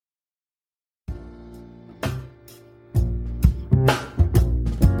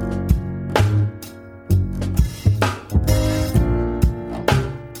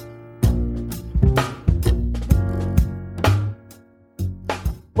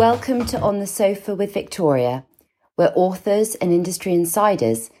Welcome to On the Sofa with Victoria, where authors and industry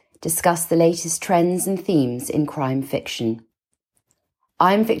insiders discuss the latest trends and themes in crime fiction.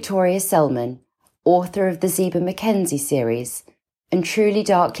 I'm Victoria Selman, author of the Zeba Mackenzie series, and Truly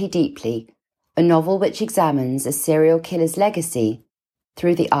Darkly Deeply, a novel which examines a serial killer's legacy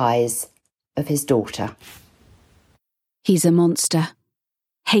through the eyes of his daughter. He's a monster,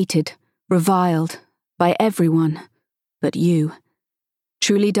 hated, reviled by everyone but you.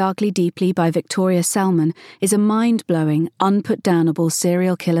 Truly Darkly Deeply by Victoria Selman is a mind-blowing, unput-downable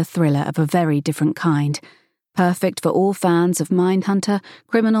serial killer thriller of a very different kind, perfect for all fans of Mindhunter,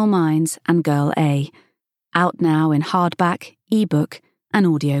 Criminal Minds and Girl A. Out now in hardback, ebook and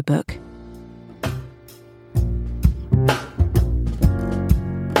audiobook.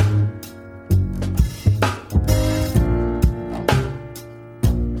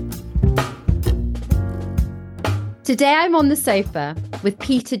 Today I'm on the sofa with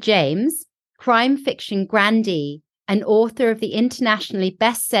Peter James, crime fiction grandee and author of the internationally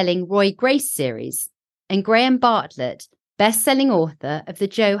best-selling Roy Grace series, and Graham Bartlett, best-selling author of the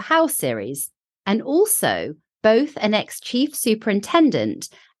Joe Howe series, and also both an ex-chief superintendent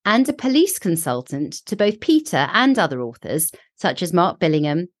and a police consultant to both Peter and other authors, such as Mark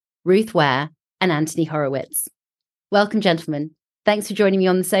Billingham, Ruth Ware, and Anthony Horowitz. Welcome, gentlemen. Thanks for joining me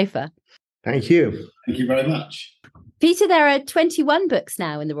on the sofa. Thank you. Thank you very much. Peter, there are 21 books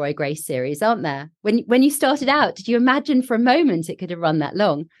now in the Roy Grace series, aren't there? When you started out, did you imagine for a moment it could have run that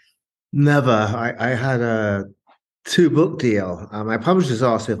long? Never. I had a 2-book deal. My publishers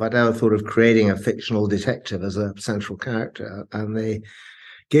asked if I'd ever thought of creating a fictional detective as a central character, and they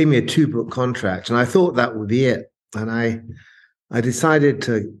gave me a 2-book contract, and I thought that would be it. And I decided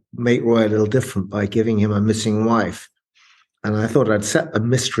to make Roy a little different by giving him a missing wife. And I thought I'd set a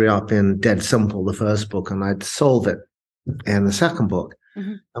mystery up in Dead Simple, the first book, and I'd solve it in the second book.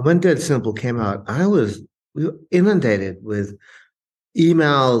 Mm-hmm. And when Dead Simple came out, we were inundated with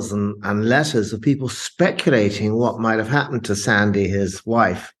emails and letters of people speculating what might have happened to Sandy, his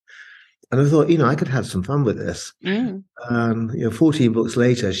wife. And I thought, I could have some fun with this. Mm. 14 books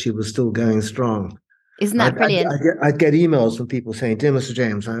later, she was still going strong. Isn't that brilliant? I'd get emails from people saying, "Dear Mr.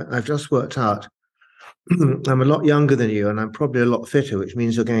 James, I've just worked out I'm a lot younger than you, and I'm probably a lot fitter, which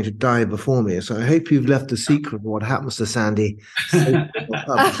means you're going to die before me. So I hope you've left a secret of what happens to Sandy."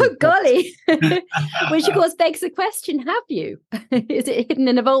 Oh, golly. Which, of course, begs the question, have you? Is it hidden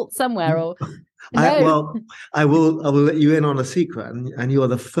in a vault somewhere? Or no? I will let you in on a secret, and you are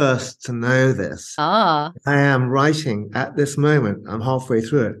the first to know this. I am writing at this moment, I'm halfway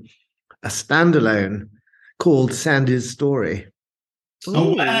through it, a standalone called Sandy's Story.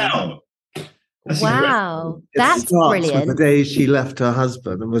 Ooh. Oh, wow. That's brilliant. The day she left her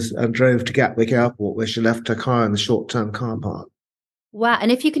husband and drove to Gatwick Airport, where she left her car in the short-term car park. Wow.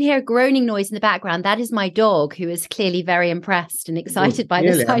 And if you can hear a groaning noise in the background, that is my dog, who is clearly very impressed and excited by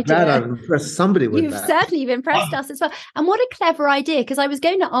this idea. I'm glad I've impressed somebody with You've that. Certainly impressed us as well. And what a clever idea, because I was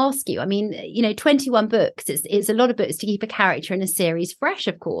going to ask you, 21 books, it's a lot of books to keep a character in a series fresh,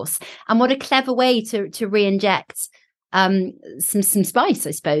 of course. And what a clever way to re-inject some spice,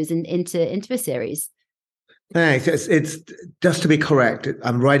 I suppose, into a series. Thanks. It's just to be correct,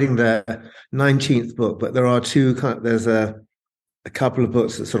 I'm writing the 19th book, but there are there's a couple of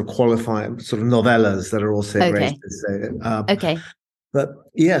books that sort of qualify, sort of novellas that are also okay. Okay. But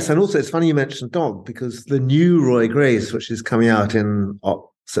yes, and also it's funny you mentioned dog, because the new Roy Grace, which is coming out in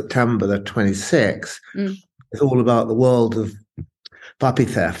September the 26th, is all about the world of puppy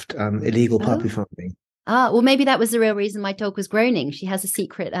theft and illegal puppy farming. Well, maybe that was the real reason my dog was groaning. She has a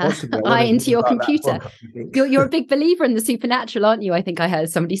secret eye into your computer. You're a big believer in the supernatural, aren't you? I think I heard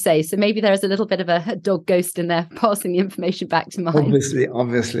somebody say. So maybe there's a little bit of a dog ghost in there, passing the information back to mine.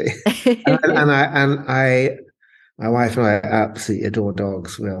 Obviously. and my wife and I absolutely adore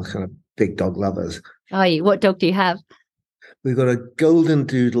dogs. We're kind of big dog lovers. Are you? What dog do you have? We've got a golden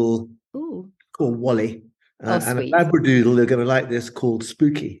doodle called Wally, and a labradoodle. They're going to like this, called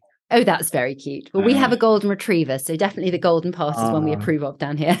Spooky. Oh, that's very cute. Well, we have a golden retriever, so definitely the golden pass is one we approve of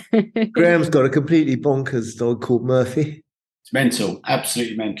down here. Graham's got a completely bonkers dog called Murphy. It's mental,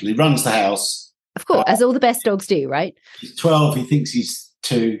 absolutely mental. He runs the house. Of course, as all the best dogs do, right? He's 12. He thinks he's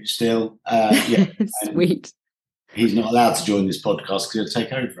 2 still. Sweet. He's not allowed to join this podcast because he'll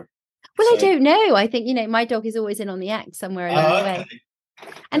take over. Well, I don't know. I think, my dog is always in on the act somewhere along the way.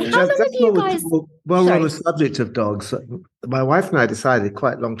 And how long have you guys... Well, on the subject of dogs, my wife and I decided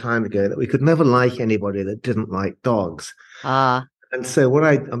quite a long time ago that we could never like anybody that didn't like dogs. And so what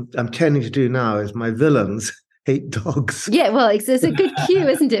I'm tending to do now is my villains hate dogs. Yeah, well, it's a good cue,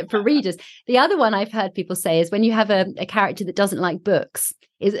 isn't it, for readers? The other one I've heard people say is when you have a character that doesn't like books,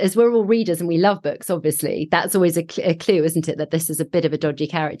 as we're all readers and we love books, obviously, that's always a clue, isn't it, that this is a bit of a dodgy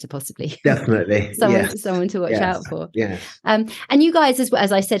character, possibly. Definitely. Someone to watch out for. Yes. And you guys,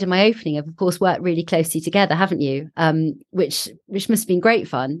 as I said in my opening, have of course worked really closely together, haven't you? Which must have been great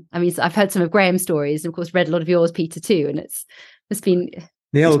fun. I mean, I've heard some of Graham's stories, and of course read a lot of yours, Peter, too, and it's been.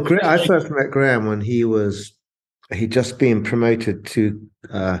 Yeah, well, I first met Graham when he'd just been promoted to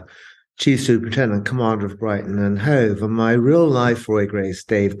Chief Superintendent, Commander of Brighton and Hove. And my real life Roy Grace,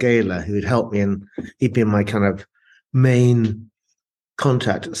 Dave Gaylor, who'd helped me, and he'd been my kind of main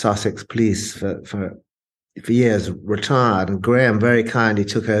contact at Sussex Police for years, retired. And Graham very kindly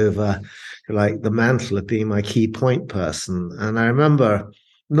took over like the mantle of being my key point person. And I remember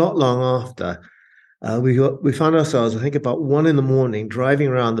not long after, we found ourselves, I think, about 1 a.m, driving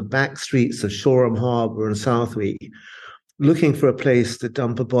around the back streets of Shoreham Harbour and Southwick, looking for a place to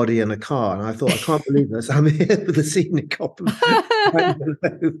dump a body in a car. And I thought, I can't believe this. I'm here with the senior cop.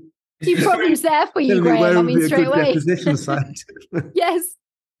 Few problems there for you, Graham. I mean, straight away. Deposition site. Yes.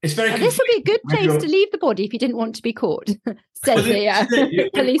 It's very. This would be a good place to leave the body if you didn't want to be caught. Send the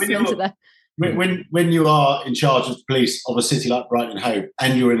policeman to the. When you are in charge of the police of a city like Brighton and Hove,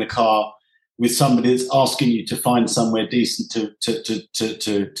 and you're in a car with somebody that's asking you to find somewhere decent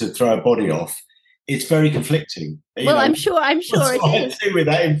to throw a body off, it's very conflicting. Well, I'm sure it is. Do with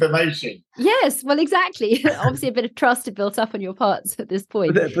that information. Yes, well, exactly. Obviously, a bit of trust had built up on your parts at this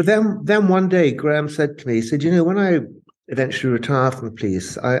point. But then one day, Graham said to me, he said, when I eventually retire from the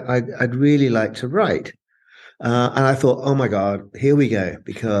police, I'd really like to write. And I thought, oh my God, here we go,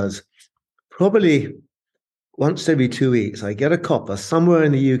 because probably once every 2 weeks, I get a copper somewhere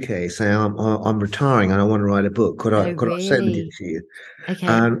in the UK saying I'm retiring and I want to write a book. Could I send it to you? Okay.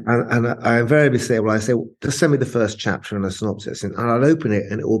 And I invariably say, just send me the first chapter and a synopsis, and I'll open it,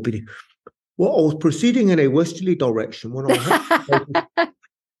 and it will be, I was proceeding in a westerly direction when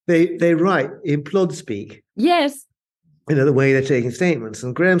they write in plod speak. Yes. The way they're taking statements.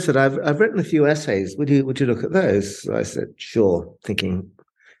 And Graham said, I've written a few essays. Would you look at those? So I said, sure, thinking,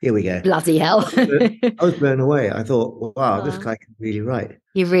 here we go. Bloody hell. I was blown away. I thought, wow, this guy can really write.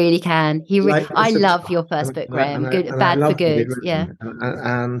 He really can. I love your first book, Graham. Bad for Good. Yeah.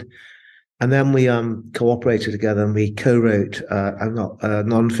 And then we cooperated together, and we co-wrote a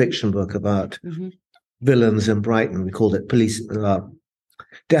non-fiction book about villains in Brighton. We called it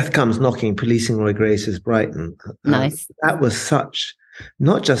Death Comes Knocking, Policing Roy Grace's Brighton. Nice. That was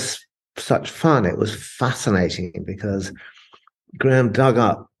not just such fun, it was fascinating, because Graham dug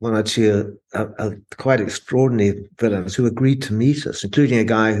up one or two quite extraordinary villains who agreed to meet us, including a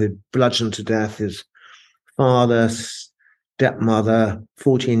guy who'd bludgeoned to death his father, stepmother,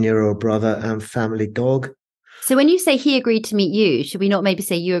 14-year-old brother, and family dog. So when you say he agreed to meet you, should we not maybe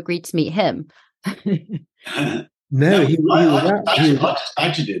say you agreed to meet him? No, he I just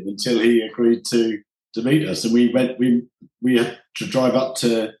badgered him until he agreed to meet us, and we had to drive up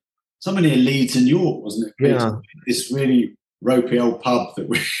to somewhere near Leeds and York, wasn't it? Yeah. This really ropey old pub that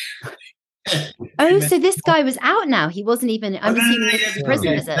we. So this guy was out now. He wasn't even. I'm assuming he was in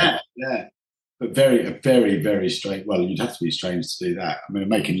prison, is it? Yeah. But very, very, very strange. Well, you'd have to be strange to do that. I mean,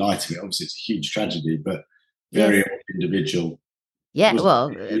 making light of it. Obviously, it's a huge tragedy, but very odd individual. Yeah,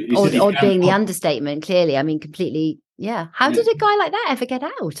 odd being the understatement, clearly. I mean, completely, yeah. How did a guy like that ever get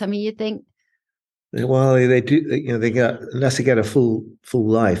out? I mean, you'd think. Well, they do, they get, unless they get a full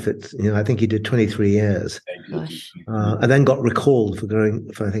life, it's, I think he did 23 years. And then got recalled for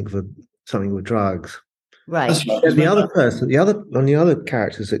something with drugs. Right. And the other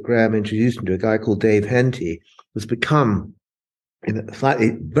characters that Graham introduced him to, a guy called Dave Henty, was become, in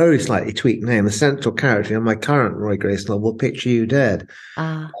a very slightly tweaked name, the central character in my current Roy Grace novel, Picture You Dead.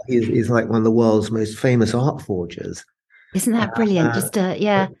 He's like one of the world's most famous art forgers. Isn't that brilliant? I tell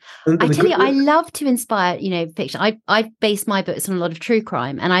you, I love to inspire, fiction. I've based my books on a lot of true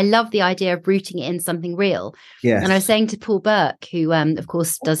crime, and I love the idea of rooting it in something real. Yes. And I was saying to Paul Burke, who, of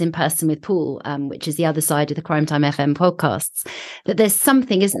course, does In Person with Paul, which is the other side of the Crime Time FM podcasts, that there's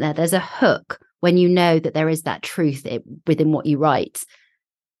something, isn't there? There's a hook when you know that there is that truth within what you write.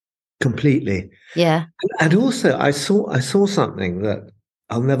 Completely. Yeah. And also, I saw something that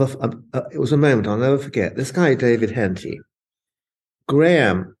it was a moment I'll never forget. This guy, David Henty,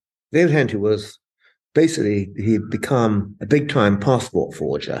 David Henty was he'd become a big time passport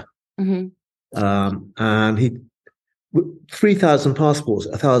forger. Mm-hmm. And 3,000 passports,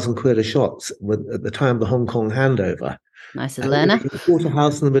 1,000 quid a shot at the time of the Hong Kong handover. Nice learner. He bought a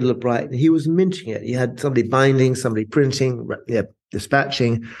house in the middle of Brighton. He was minting it. He had somebody binding, somebody printing,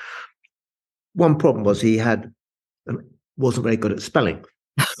 dispatching. one problem was he wasn't very good at spelling.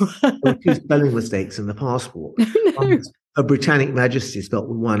 There were 2 spelling mistakes in the passport. No. A Britannic Majesty spelt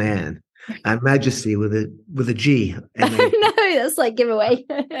with one N, and Majesty with a G. No, that's like giveaway.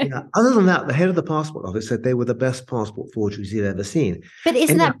 Yeah. Other than that, the head of the passport office said they were the best passport forgeries he'd ever seen. But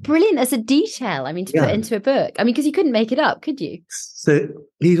isn't that brilliant as a detail? I mean, to put into a book. I mean, because you couldn't make it up, could you? So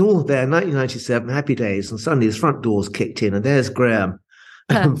he's all there, 1997, happy days, and suddenly his front door's kicked in, and there's Graham,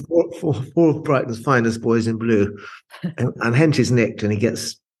 four of Brighton's finest boys in blue, and Henty's nicked, and he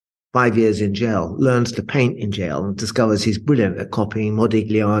gets 5 years in jail, learns to paint in jail, and discovers he's brilliant at copying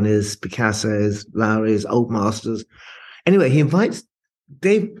Modigliani's, Picasso's, Lowry's, Old Masters. Anyway, he invites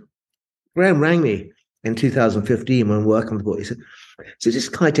Graham rang me in 2015 when working on the book. He said, so this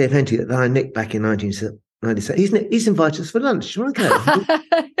guy Dave Henty that I nicked back in 1997, he's invited us for lunch. Do you want to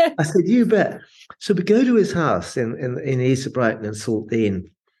go? I said, you bet. So we go to his house in east of Brighton and Saltdean.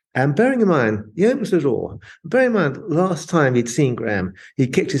 And bearing in mind, he opens the door. Bearing in mind, last time he'd seen Graham, he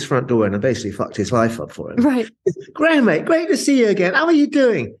kicked his front door in and basically fucked his life up for him. Right. Graham, mate, great to see you again. How are you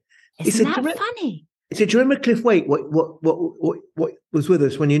doing? Isn't that funny? He said, do you remember Cliff Waite, what was with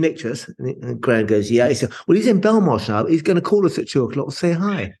us when you nicked us? And Graham goes, yeah. He said, well, he's in Belmarsh now. He's going to call us at 2:00 to say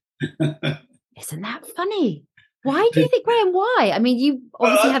hi. Isn't that funny? Why do you think, Graham, why? I mean, you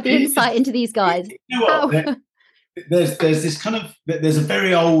obviously have the insight into these guys. You know what? There's this kind of, there's a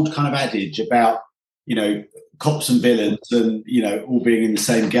very old kind of adage about, cops and villains and, all being in the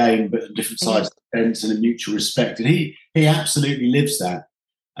same game, but on different sides of the fence and a mutual respect. And he absolutely lives that.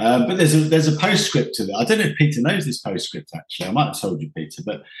 But there's a postscript to that. I don't know if Peter knows this postscript, actually. I might have told you, Peter.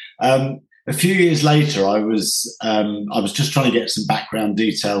 But a few years later, I was just trying to get some background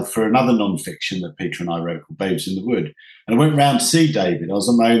detail for another non-fiction that Peter and I wrote called Babes in the Wood. And I went round to see David. I was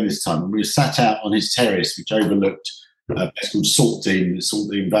on my own this time. And we were sat out on his terrace, which overlooked a place called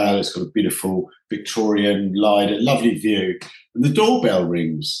Saltdean Vale. It's got a beautiful Victorian light, a lovely view. And the doorbell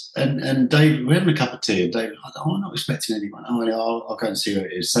rings. And David, we're having a cup of tea. And David, I'm not expecting anyone. I'll go and see who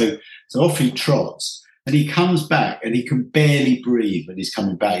it is. So off he trots. And he comes back and he can barely breathe when he's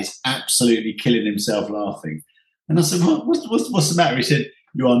coming back. He's absolutely killing himself laughing. And I said, what's the matter? He said,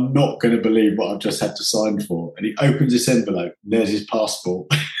 you are not going to believe what I've just had to sign for. And he opens this envelope and there's his passport.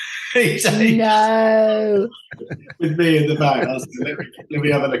 No. With me in the back. I was like, let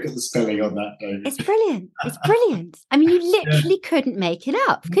me have a look at the spelling on that, David. It's brilliant. It's brilliant. I mean, you literally couldn't make it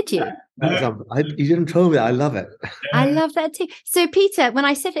up, could you? You didn't tell me. I love it. I love that too. So, Peter, when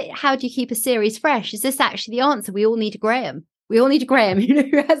I said it, how do you keep a series fresh? Is this actually the answer? We all need a Graham. We all need a Graham,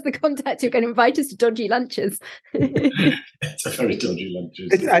 who has the contact who can invite us to dodgy lunches. It's a very dodgy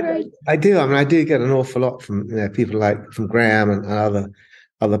lunches. I do. I mean, I do get an awful lot from people from Graham and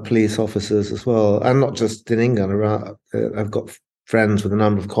other police officers as well, and not just in England. Around, I've got friends with a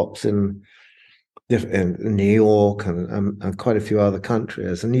number of cops in New York and quite a few other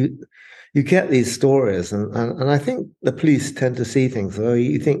countries, and you get these stories, and I think the police tend to see things. So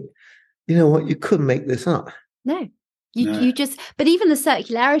you think, you know what, you couldn't make this up. No. You just, but even the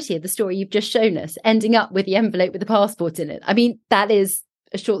circularity of the story you've just shown us, ending up with the envelope with the passport in it. I mean, that is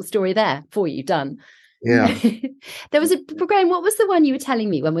a short story there for you, done. Yeah. There was Graham, what was the one you were telling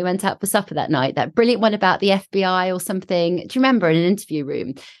me when we went out for supper that night? That brilliant one about the FBI or something. Do you remember, in an interview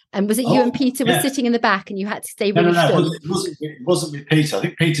room? And was it you and Peter were sitting in the back and you had to stay really still? It wasn't with Peter. I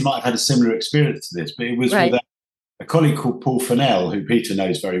think Peter might have had a similar experience to this, but it was with a colleague called Paul Fennell, who Peter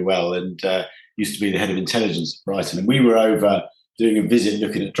knows very well and used to be the head of intelligence at Brighton. And we were over doing a visit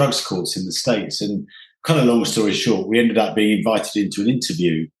looking at drugs courts in the States. And kind of long story short, we ended up being invited into an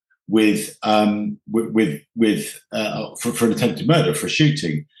interview for an attempted murder, for a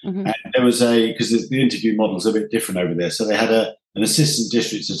shooting. Mm-hmm. And there was because the interview model's a bit different over there. So they had an assistant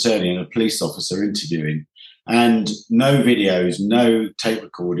district attorney and a police officer interviewing, and no videos, no tape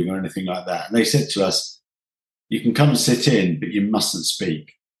recording or anything like that. And they said to us, you can come and sit in, but you mustn't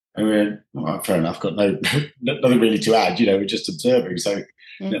speak. And we went, all right, fair enough, got nothing really to add, we're just observing. So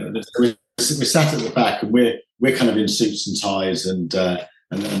we sat at the back, and we're kind of in suits and ties, and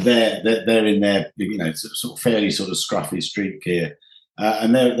they're in their sort of fairly sort of scruffy street gear,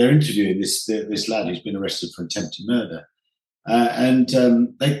 and they're interviewing this lad who's been arrested for attempted murder, and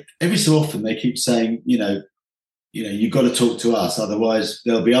they every so often they keep saying, you've got to talk to us, otherwise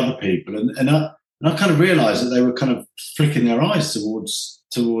there'll be other people, and I kind of realised that they were kind of flicking their eyes towards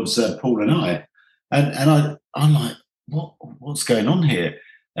Paul and I, and I'm like, what's going on here?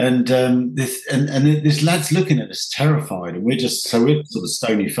 And this lad's looking at us terrified, and we're sort of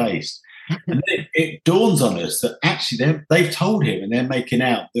stony faced. And it dawns on us that actually they've told him, and they're making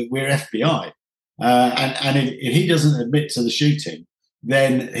out that we're FBI. And if he doesn't admit to the shooting,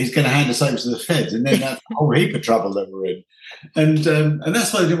 then he's going to hand us over to the feds, and then that's a whole heap of trouble that we're in. And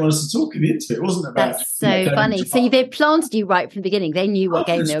that's why they didn't want us to talk in the interview. It wasn't about. That's so funny. So they planted you right from the beginning. They knew what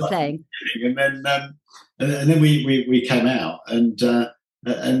game they were playing. And then we came out, and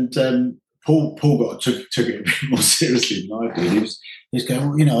Paul took it a bit more seriously than I did. He was going,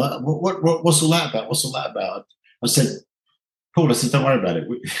 well, you know, what's all that about? What's all that about? I said, Paul, I said, don't worry about it.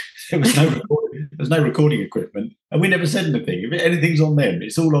 There was no recording equipment, and we never said anything. If anything's on them,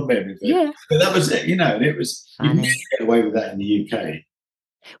 it's all on them. Yeah. But that was it, you know, and it was, you can get away with that in the UK.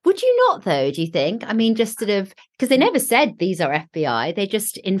 Would you not, though, do you think? I mean, just sort of, because they never said these are FBI, they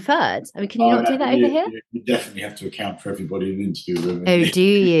just inferred. I mean, can you not do that over here? You definitely have to account for everybody in the interview room. Oh, do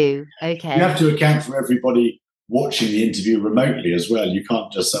you? Okay. You have to account for everybody watching the interview remotely as well. You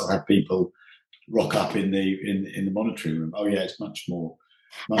can't just sort of have people rock up in the monitoring room. Oh, yeah, it's much more.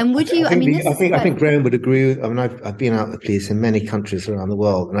 And would you? I think Graham would agree with. I mean, I've been out with the police in many countries around the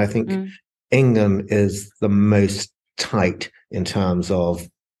world, and I think England is the most tight in terms of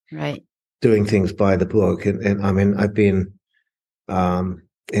doing things by the book. And I mean, I've been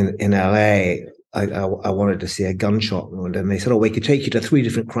in LA. I wanted to see a gunshot wound, and they said, "Oh, we could take you to 3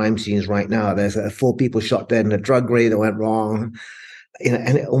 different crime scenes right now. There's 4 people shot dead in a drug raid that went wrong." You know,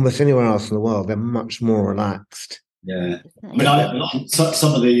 and almost anywhere else in the world, they're much more relaxed. Yeah, I mean,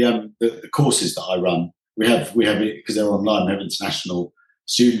 some of the courses that I run, we have because they're online. We have international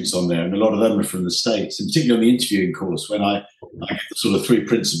students on there, and a lot of them are from the States. And particularly on the interviewing course, when I get the sort of 3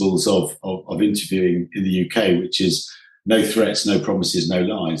 principles of interviewing in the UK, which is no threats, no promises, no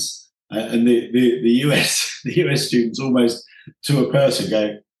lies. And the US students almost to a person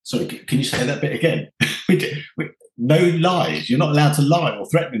go, "Sorry, can you say that bit again?" No lies. You're not allowed to lie or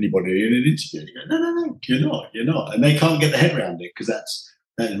threaten anybody in an interview. You go, no, you're not. And they can't get their head around it because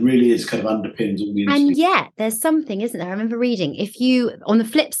that really is kind of underpins all the interviews. And yet there's something, isn't there? I remember reading, if you, on the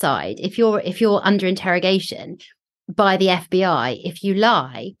flip side, if you're under interrogation by the FBI, if you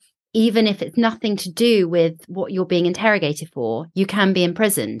lie, even if it's nothing to do with what you're being interrogated for, you can be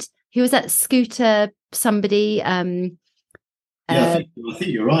imprisoned. Who was that? Scooter somebody? I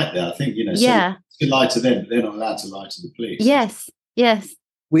think you're right there. I think, you know, so to lie to them, but they're not allowed to lie to the police. Yes.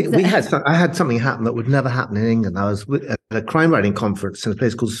 I had something happen that would never happen in England. I was at a crime writing conference in a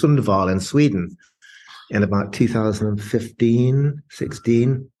place called Sundsvall in Sweden in about 2015,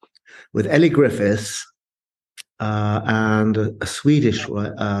 16, with Ellie Griffiths and a Swedish,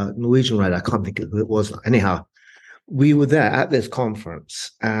 Norwegian writer. I can't think of who it was. Anyhow, we were there at this conference,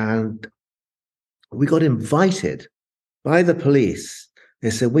 and we got invited by the police. They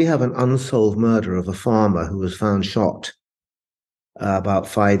said, "We have an unsolved murder of a farmer who was found shot about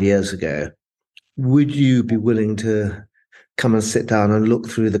 5 years ago. Would you be willing to come and sit down and look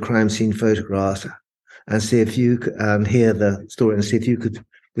through the crime scene photographs and see if you could, and hear the story and see if you could,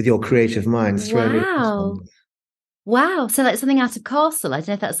 with your creative mind, throw me?" Wow. So like something out of Castle. I don't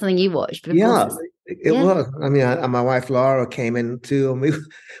know if that's something you watched. But it was. I mean, and my wife Laura came in too, and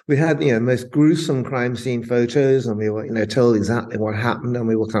we had, you know, most gruesome crime scene photos, and we were, you know, told exactly what happened, and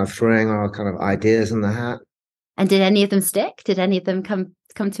we were kind of throwing our kind of ideas in the hat. And did any of them stick? Did any of them come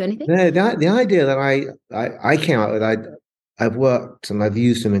to anything? No, the idea that I came out with, I've worked and I've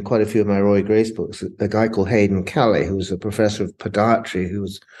used him in quite a few of my Roy Grace books. A guy called Hayden Kelly, who was a professor of podiatry, who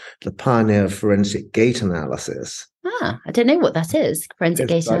was the pioneer of forensic gait analysis. I don't know what that is. Forensic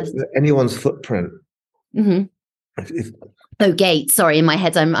gait analysis. Anyone's footprint. Mm-hmm. Gait. Sorry, in my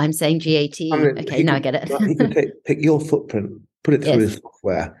head, I'm saying GAT. I mean, okay, now I get it. He could pick your footprint, put it through his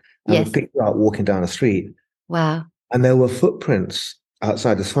software, and pick you out walking down the street. Wow. And there were footprints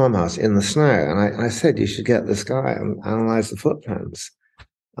outside his farmhouse in the snow. And I said, you should get this guy and analyze the footprints.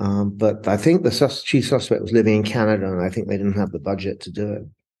 But I think the chief suspect was living in Canada, and I think they didn't have the budget to do it.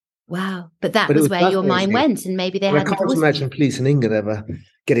 Wow. But was where your mind went, and maybe they had. I can't imagine police in England ever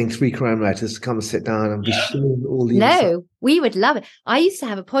getting 3 crime writers to come and sit down and be shown all these. No, we would love it. I used to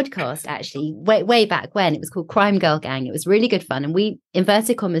have a podcast actually way back when. It was called Crime Girl Gang. It was really good fun, and we,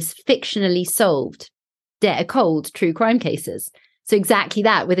 inverted commas, fictionally solved cold true crime cases. So exactly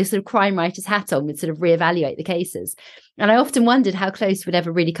that, with a sort of crime writer's hat on, would sort of reevaluate the cases. And I often wondered how close we'd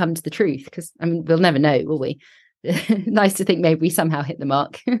ever really come to the truth, because I mean, we'll never know, will we? Nice to think maybe we somehow hit the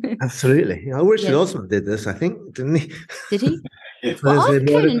mark. Absolutely. Richard Osman did this, I think, didn't he? Did he? Well,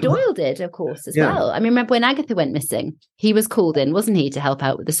 Conan Doyle did, of course, as well. I mean, remember when Agatha went missing? He was called in, wasn't he, to help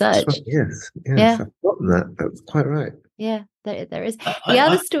out with the search? Yes. I've forgotten that. That's quite right. Yeah, there is. The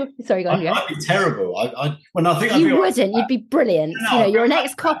other story. Sorry, go on. I'd be terrible. I think you wouldn't. You'd be brilliant. No, you're an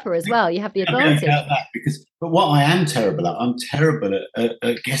ex-copper as well. You have the advantage. But what I am terrible at, I'm terrible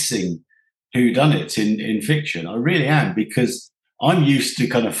at guessing who done it in fiction. I really am, because I'm used to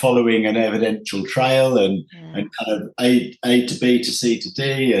kind of following an evidential trail and kind of A to B to C to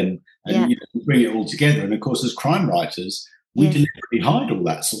D and bring it all together. And of course, as crime writers, we deliberately hide all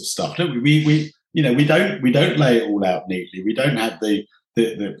that sort of stuff, don't we? We don't lay it all out neatly. We don't have the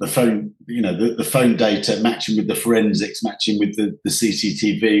phone, the phone data matching with the forensics, matching with the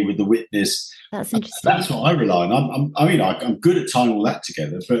CCTV, with the witness. That's interesting. That's what I rely on. I'm good at tying all that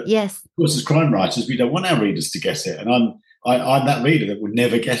together, but of course, as crime writers, we don't want our readers to guess it, and I'm that reader that would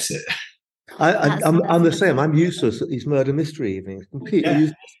never guess it. I'm the same. I'm useless at these murder mystery evenings. Completely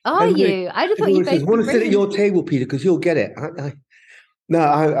useless. Are you? I just thought you both. I want to sit at your table, Peter, because you'll get it. I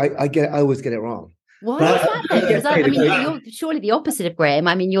get it. I always get it wrong. Why is that though? Because you're surely the opposite of Graham.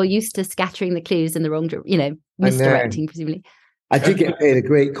 I mean, you're used to scattering the clues in the wrong, misdirecting, presumably. I did get paid a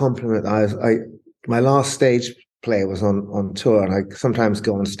great compliment. My last stage play was on tour, and I sometimes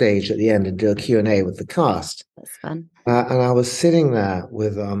go on stage at the end and do a Q&A with the cast. That's fun. And I was sitting there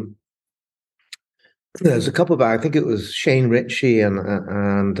with there's a couple of, I think it was Shane Ritchie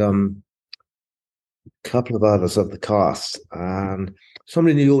and a couple of others of the cast, and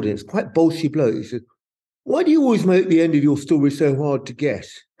somebody in the audience, quite bolshy bloke, he said, "Why do you always make the end of your story so hard to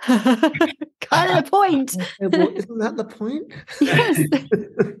guess?" Kind of the point. Well, isn't that the point? Yes.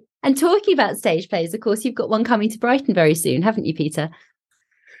 And talking about stage plays, of course, you've got one coming to Brighton very soon, haven't you, Peter?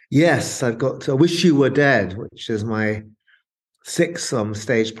 Yes, I've got I Wish You Were Dead, which is my sixth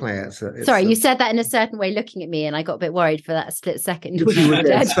stage play. Sorry, you said that in a certain way, looking at me, and I got a bit worried for that split second.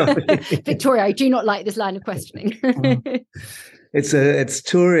 Victoria, I do not like this line of questioning. It's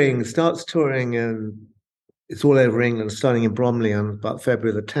touring, starts touring, and it's all over England, starting in Bromley on about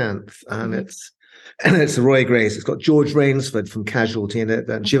February the 10th, and it's Roy Grace. It's got George Rainsford from Casualty in it,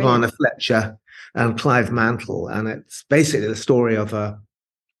 and Giovanna Fletcher and Clive Mantle, and it's basically the story of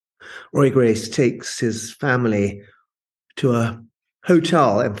Roy Grace takes his family to a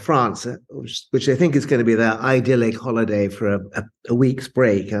hotel in France, which I think is going to be their idyllic holiday for a week's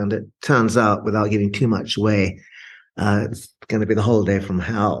break, and it turns out, without giving too much away, it's going to be the holiday from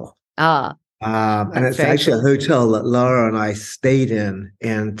hell. And it's actually a hotel that Laura and I stayed in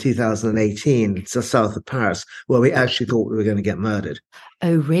 2018, just south of Paris, where we actually thought we were going to get murdered.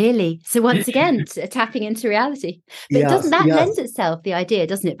 Oh, really? So once again, tapping into reality. But doesn't that lend itself, the idea,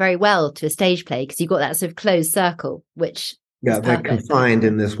 doesn't it, very well to a stage play? Because you've got that sort of closed circle, which they're confined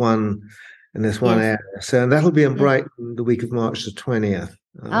in this one area. So that'll be in Brighton the week of March the 20th.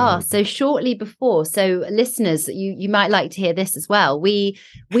 So shortly before. So listeners, you might like to hear this as well. We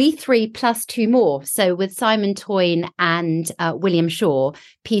three plus two more. So with Simon Toyne and William Shaw,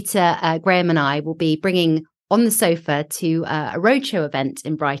 Peter, Graham and I will be bringing On the Sofa to a roadshow event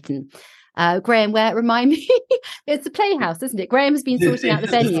in Brighton. Graham, remind me, it's the Playhouse, isn't it? Graham has been sorting out the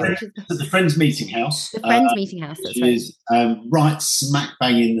venue. Which is the Friends Meeting House. The Friends Meeting House, that's right. Is right smack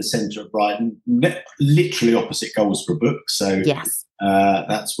bang in the centre of Brighton, literally opposite Goldsborough Books. So yes.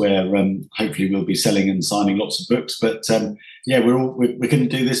 That's where hopefully we'll be selling and signing lots of books. But we're going to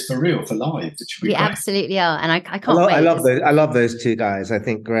do this for real, for live. Which we absolutely are, and I can't wait. I love those two guys. I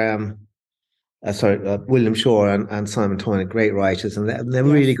think William Shaw and Simon Toyne are great writers, and they're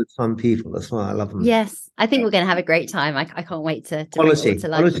really good fun people as well. I love them. Yes, I think we're going to have a great time. I can't wait to quality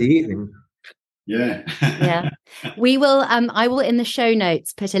evening. Yeah. We will. I will in the show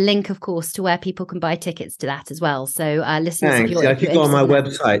notes put a link, of course, to where people can buy tickets to that as well. So listeners, if you go on my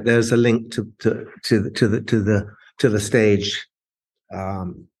website, there's a link to the stage.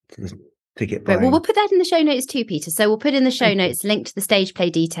 Ticket buying. Right, well, we'll put that in the show notes too, Peter. So we'll put in the show notes link to the stage play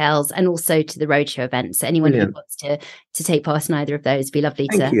details and also to the roadshow event. So anyone who wants to take part in either of those, it'd be lovely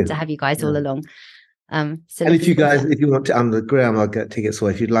to have you guys all along. And if you want to, I'm the Graham, I'll get tickets.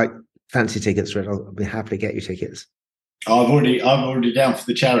 Or if you'd like fancy tickets, I'll be happy to get you tickets. I'm already down for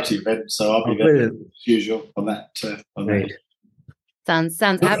the charity event, so I'll be there as usual on that. Great. Sounds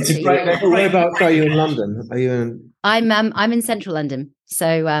absolutely great. Whereabouts are you in London? Are you in? I'm in central London,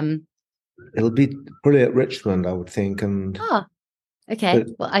 so it'll be probably at Richmond, I would think. And okay.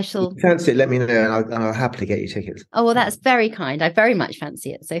 Well, I shall. If you fancy it, let me know, and I'll happily get you tickets. Oh, well, that's very kind. I very much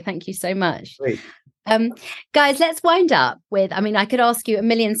fancy it, so thank you so much. Great. Guys, let's wind up with. I mean, I could ask you a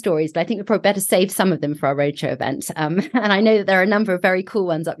million stories, but I think we'd probably better save some of them for our roadshow event. And I know that there are a number of very cool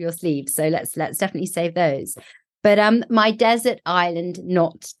ones up your sleeve, so let's definitely save those. But my desert island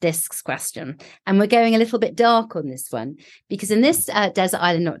not discs question, and we're going a little bit dark on this one, because in this desert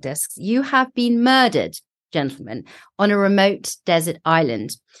island not discs, you have been murdered, gentlemen, on a remote desert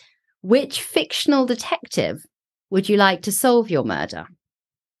island. Which fictional detective would you like to solve your murder,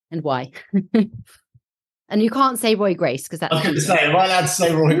 and why? And you can't say Roy Grace because that's... I was going to say, am I allowed to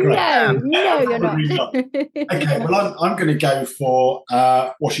say Roy Grace? No, you're not. Okay, well, I'm going to go for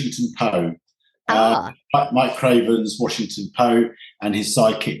Washington Poe. Mike Craven's Washington Poe and his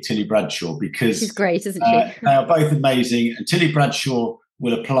sidekick Tilly Bradshaw, because she's great, isn't she? They are both amazing, and Tilly Bradshaw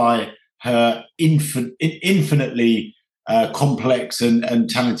will apply her infinitely complex and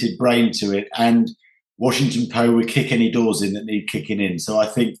talented brain to it, and Washington Poe would kick any doors in that need kicking in. So I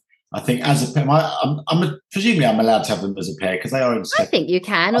think as a pair, presumably I'm allowed to have them as a pair because they are. I think you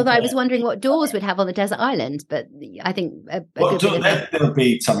can. Although I was wondering what doors would have on the desert island, but I think there'll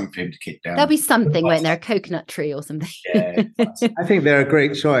be something for him to kick down. There'll be something, won't there? A coconut tree or something. Yeah, I think they're a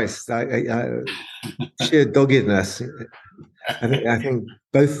great choice. Sheer doggedness. I think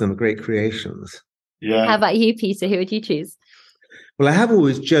both of them are great creations. Yeah. How about you, Peter? Who would you choose? Well, I have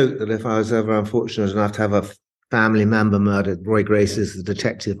always joked that if I was ever unfortunate enough to have a family member murdered, Roy Grace is the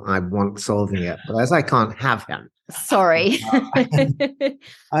detective I want solving it. But as I can't have him, sorry.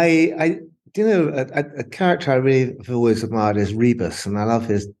 I a character I really have always admired is Rebus, and I love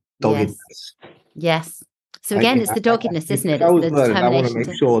his doggedness. Yes. So again, it's the doggedness, isn't it? It's the determination. I want to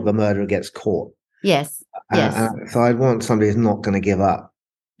make sure the murderer gets caught. Yes. Yes. So I'd want somebody who's not going to give up.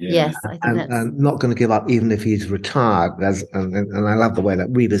 Yeah. Yes, I think and not going to give up even if he's retired. And I love the way that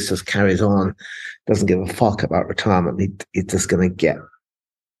Rebus just carries on, doesn't give a fuck about retirement. He's just going to get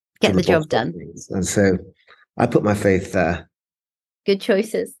the job done. And so I put my faith there. Good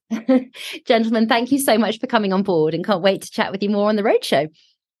choices. Gentlemen, thank you so much for coming on board, and can't wait to chat with you more on the roadshow.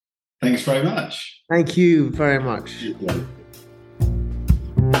 Thanks very much. Thank you very much. Yeah.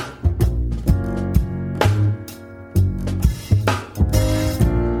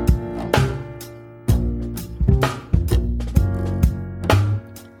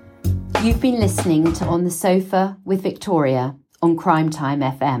 You've been listening to On the Sofa with Victoria on Crime Time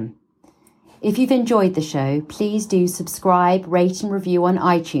FM. If you've enjoyed the show, please do subscribe, rate and review on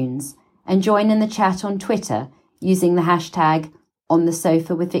iTunes, and join in the chat on Twitter using the hashtag On the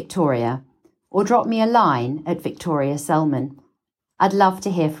Sofa with Victoria, or drop me a line at Victoria Selman. I'd love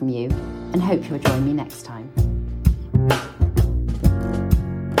to hear from you and hope you'll join me next time.